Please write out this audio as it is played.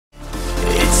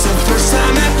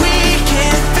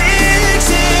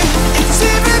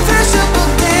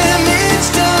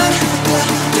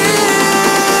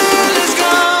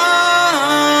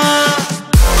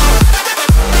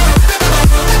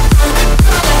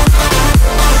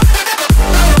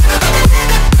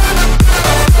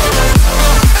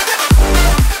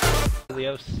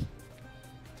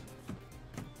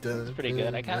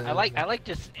I like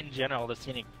just in general the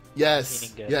scenic.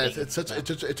 Yes, yes, it's such a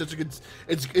good.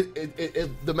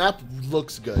 The map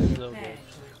looks good. So good.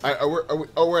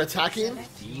 We're attacking.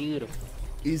 Beautiful.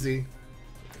 Easy.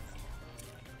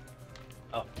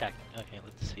 Oh, attacking. Okay,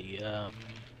 let's see.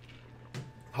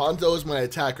 Hanzo is my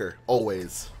attacker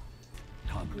always.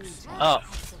 Oh,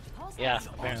 yeah.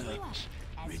 Apparently.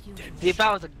 See, if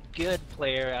I was a good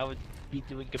player, I would be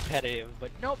doing competitive,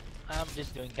 but nope. I'm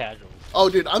just doing casual. Oh,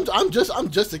 dude, I'm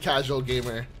just a casual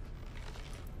gamer.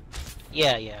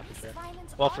 Yeah, for sure.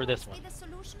 Well, for this one,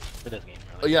 for this game.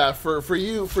 Oh Really. yeah, for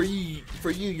you,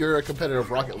 you're a competitive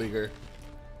Rocket Leaguer.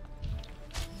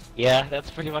 Yeah,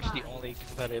 that's pretty much the only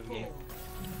competitive game.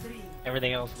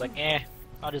 Everything else is like,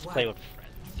 I'll just play with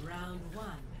friends. Round 1.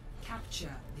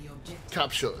 Capture the objective.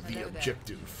 Capture the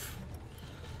objective.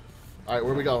 All right,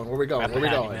 where we going? Where we going? Right Where we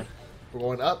behind you, going? man. We're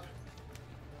going up.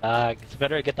 It's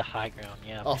better to get the high ground.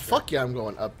 Yeah. Oh for sure. fuck yeah, I'm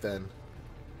going up then.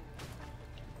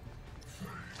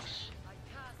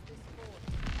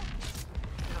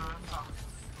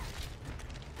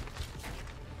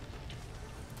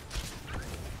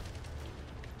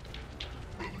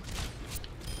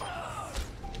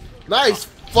 Nice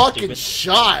fucking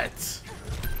shot!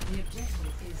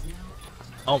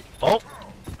 Oh.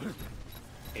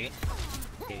 Okay.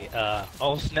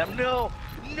 Oh snap! No!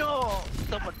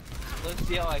 Someone,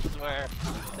 Lucio, I swear,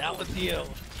 that was you.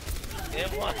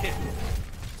 It was.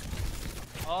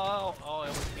 Oh, it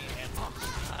was me. And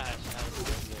gosh, that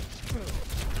was good.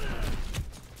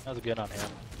 That was good on him.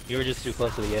 You were just too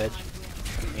close to the edge.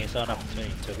 And he saw an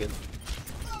opportunity and took it.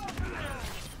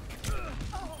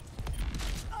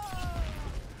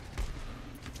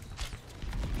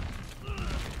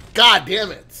 God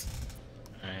damn it!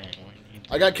 Alright,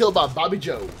 I got killed by Bobby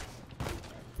Joe.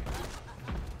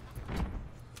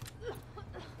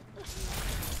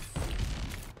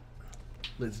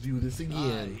 Let's do this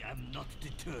again. I am not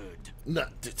deterred.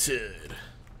 Not deterred.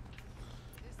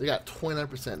 They got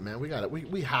 29%, man. We got it.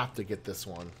 We have to get this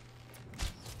one.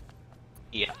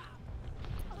 Yeah.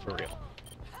 For real.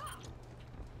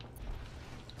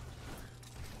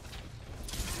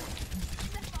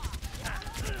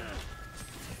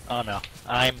 Oh no.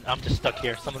 I'm just stuck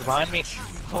here. Someone's behind me.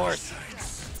 Of course.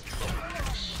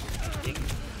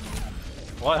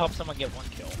 Well, I hope someone get one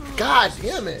kill. God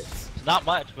damn it! It's not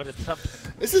much, but it's something.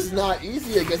 This is not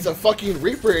easy against a fucking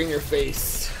Reaper in your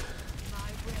face.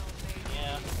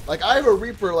 Yeah. Like, I have a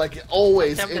Reaper, like,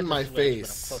 always Tempted in to my switch,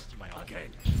 face. but I'm close to my ult. Okay.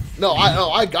 No,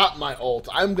 I got my ult.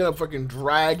 I'm gonna fucking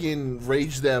dragon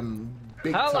rage them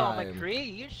big Hello, time.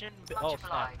 McCree. You shouldn't be. Oh,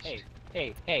 snap.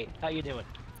 Hey. How you doing?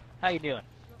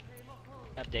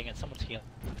 God dang it, someone's healing.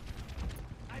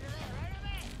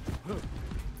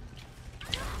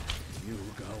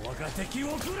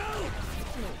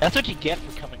 That's what you get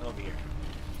for coming over here.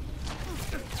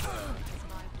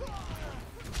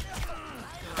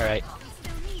 Alright.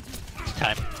 It's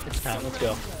time. Let's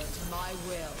go. My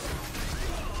will.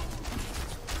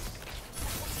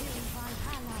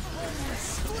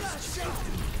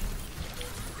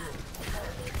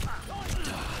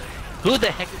 Who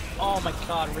the heck is... Oh my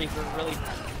god, Reaper, really?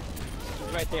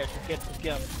 She's right there. Just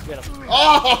get him.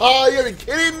 Oh, you're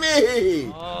kidding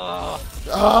me! Oh.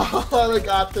 Oh, I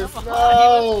got this. Come on,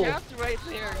 No! he was trapped right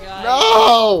there, guys.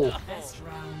 No! Best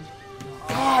round.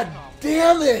 God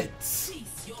damn it!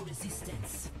 Cease your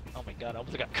resistance. Oh my god, I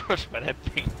almost got crushed by that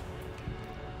thing.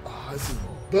 Oh, this is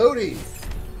booty.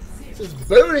 This is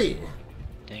booty.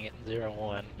 Dang it,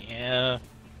 0-1. Yeah.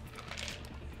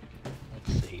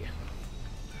 Let's see.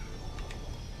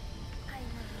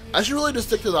 I should really just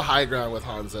stick to the high ground with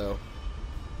Hanzo.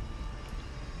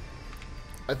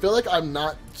 I feel like I'm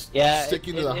not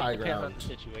sticking to the high depends ground. on the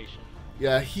situation.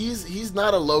 Yeah, he's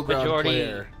not a low ground Majority,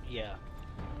 player. yeah.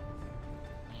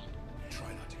 Try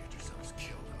not to get yourselves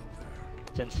killed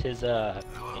out there. Since his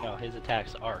his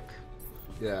attacks arc.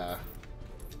 Yeah.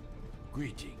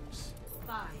 Greetings.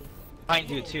 5. Mine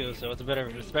do too, so it's better,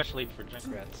 especially for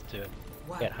Junkrats, to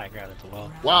get high ground as well.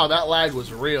 Wow, that lag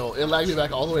was real. It lagged me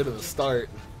back all the way to the start.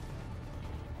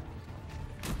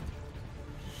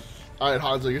 Alright,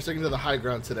 Hanzo, you're sticking to the high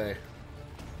ground today.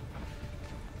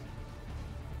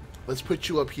 Let's put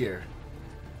you up here.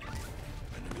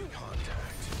 Enemy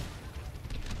contact.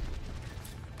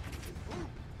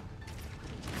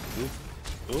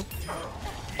 Ooh.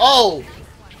 Oh!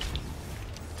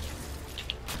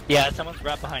 Yeah, someone's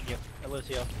right behind you.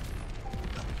 Lucio.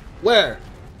 Where?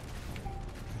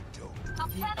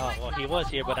 Oh, well, he was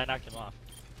here, but I knocked him off.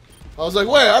 I was like,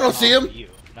 where? I don't see him. You.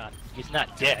 He's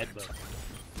not dead, but...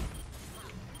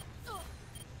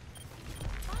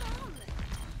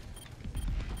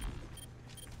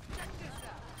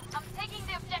 I'm taking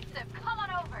the objective. Come on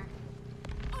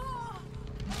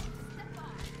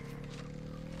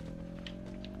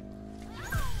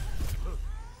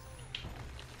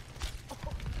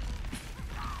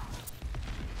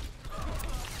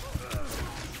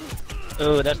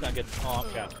Oh, that's not good. Oh,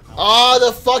 I'm trapped. Oh,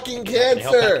 the fucking They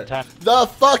help back cancer! in time. The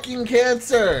fucking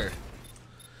cancer!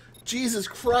 Jesus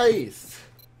Christ!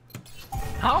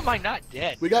 How am I not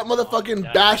dead? We got motherfucking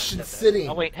Oh, Bastion that. sitting.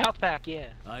 Oh wait, health pack, yeah.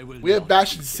 I will We have not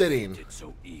Bastion be sitting. defeated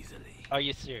so easily. Are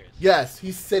you serious? Yes,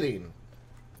 he's sitting.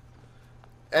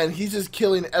 And he's just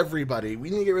killing everybody.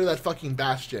 We need to get rid of that fucking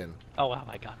Bastion. Oh wow,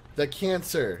 I got him. The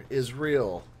cancer is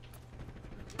real.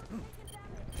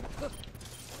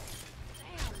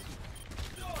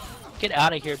 Get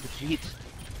out of here, Brigitte.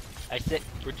 I said,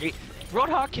 Brigitte.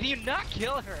 Roadhog, can you not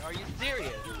kill her? Are you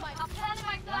serious?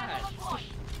 Gosh.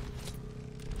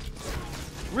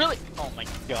 Really? Oh my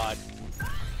god.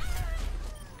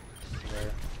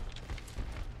 Swear.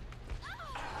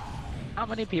 How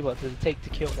many people does it take to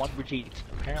kill one Brigitte?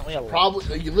 Apparently a lot.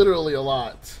 Probably, literally a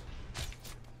lot.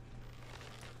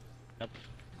 Yep.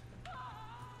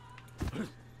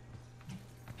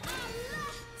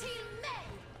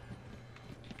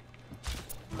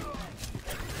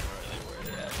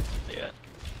 Yeah.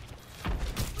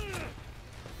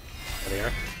 There they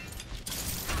are.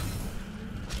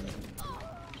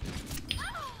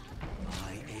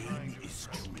 My aim is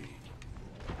true.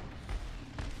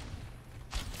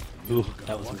 Ooh,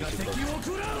 that was way too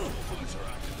close.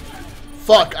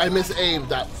 Fuck, I misaimed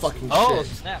that fucking Oh, shit.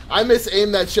 snap. I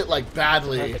misaimed that shit like I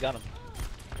badly. got him.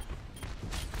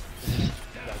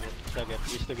 Still good.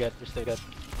 You're still good. You're still good.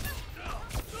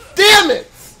 Damn it!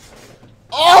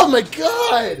 Oh my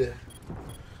god!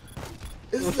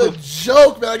 This is a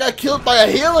joke, man. I got killed by a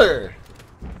healer.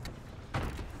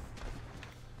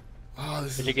 Oh,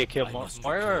 this Did is... you get killed more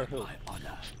or who? My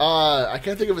honor. I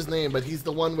can't think of his name, but he's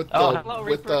the one with the Oh, hello,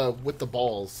 Reaper. with the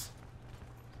balls.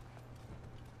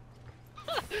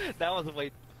 That was a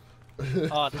way.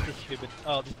 Oh, this is stupid.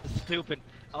 Oh, this is stupid.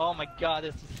 Oh my god,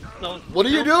 this is so. What are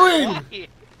you stupid. doing?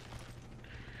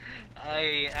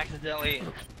 I accidentally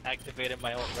activated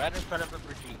my ult right in front of a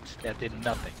Brigitte. That did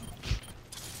nothing.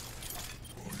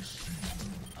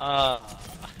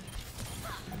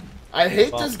 I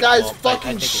hate Well, this guy's well, I fucking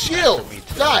think it's shield. after me,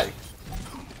 too. Die.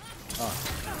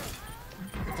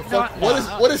 What the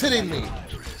fuck? What is hitting me?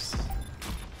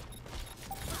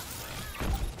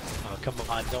 Oh, come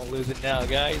on, don't lose it now,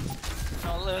 guys.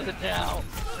 Don't lose it now.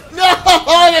 No!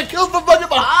 I got killed from fucking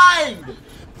behind!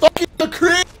 Fucking the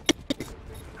creep!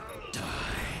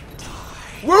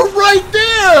 We're right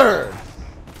there!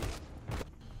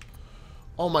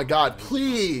 Oh my god,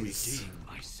 please! Redeem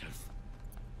myself.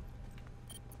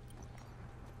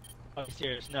 Are you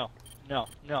serious? No. No,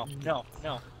 no, no,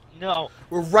 no, no.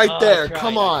 We're right Oh, I there, tried,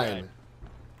 come I on! tried.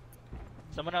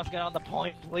 Someone else get on the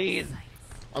point, please.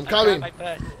 I'm I coming. tried my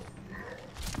best.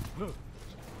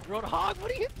 Roadhog,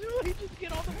 what are you doing? Just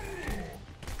get on the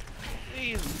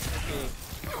please. Okay.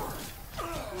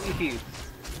 Please.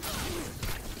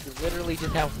 You literally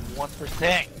just have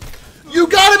 1%. You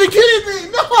gotta be kidding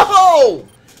me! No!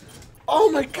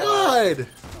 Oh my god!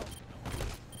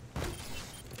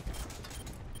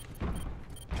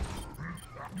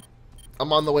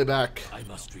 I'm on the way back. I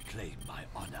must reclaim my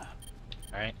honor.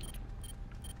 Alright.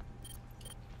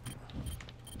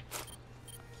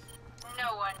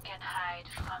 No one can hide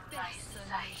from my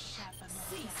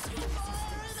sight.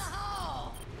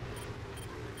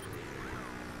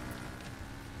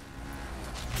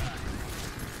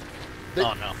 They,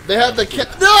 Oh no. They have the kid.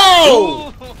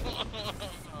 No!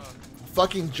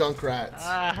 Fucking Junkrat.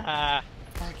 Ah,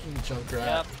 Fucking Junkrat.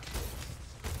 yep.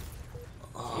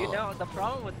 Oh. You know, the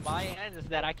problem with my end is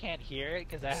that I can't hear it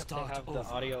because I have to Start have the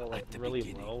over audio like at the really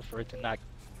beginning. low for it to not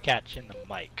catch in the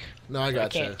mic. No, I So I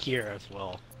gotcha. can't hear as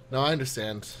well. No, I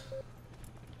understand.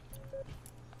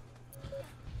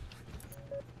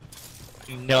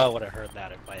 You know I would have heard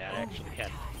that if I had actually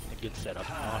had a good setup.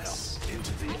 Oh no.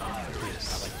 Into the Not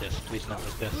iris. like this. Please not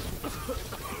like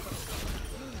this.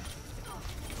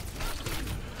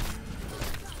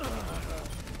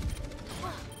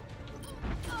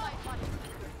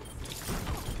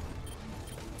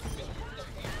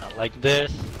 Not like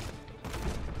this.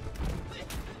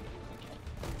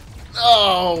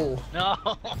 No! No.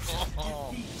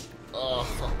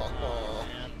 Oh.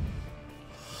 Man.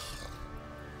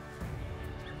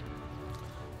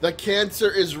 The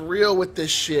cancer is real with this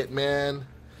shit, man.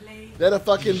 They had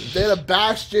a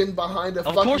bastion behind a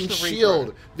Of course fucking the Reaper.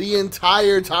 shield the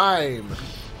entire time.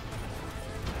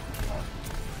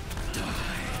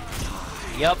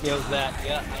 Yep, it was that.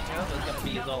 Yeah, I knew it was gonna be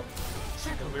his ult.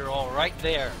 'Cause we were all right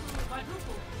there.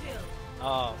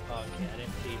 Oh, okay, I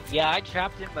didn't see. Yeah, I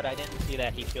trapped him, but I didn't see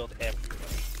that he killed everyone.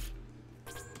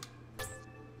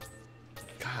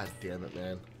 God damn it,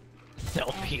 man.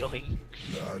 Self-healing.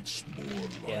 That's more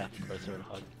like Yeah, for a sort of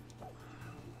hug.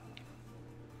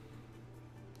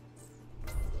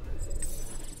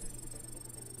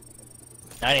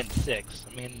 9 and 6.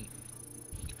 I mean,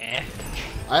 eh.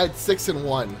 I had 6 and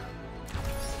 1.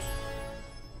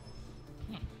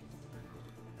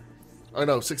 Oh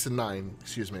no, 6 and 9.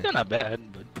 Excuse me. Still not bad,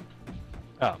 but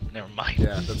oh, never mind.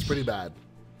 Yeah, that's pretty bad.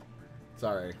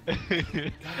 Sorry.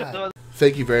 God.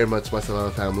 Thank you very much, my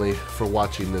Solana family, for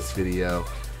watching this video.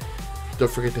 Don't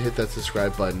forget to hit that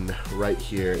subscribe button right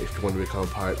here if you want to become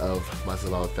part of my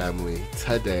Solana family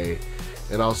today.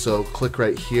 And also click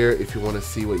right here if you want to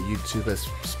see what YouTube has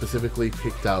specifically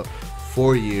picked out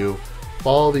for you.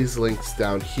 Follow these links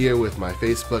down here with my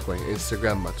Facebook, my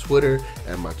Instagram, my Twitter,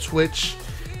 and my Twitch.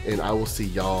 And I will see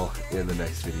y'all in the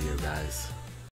next video, guys.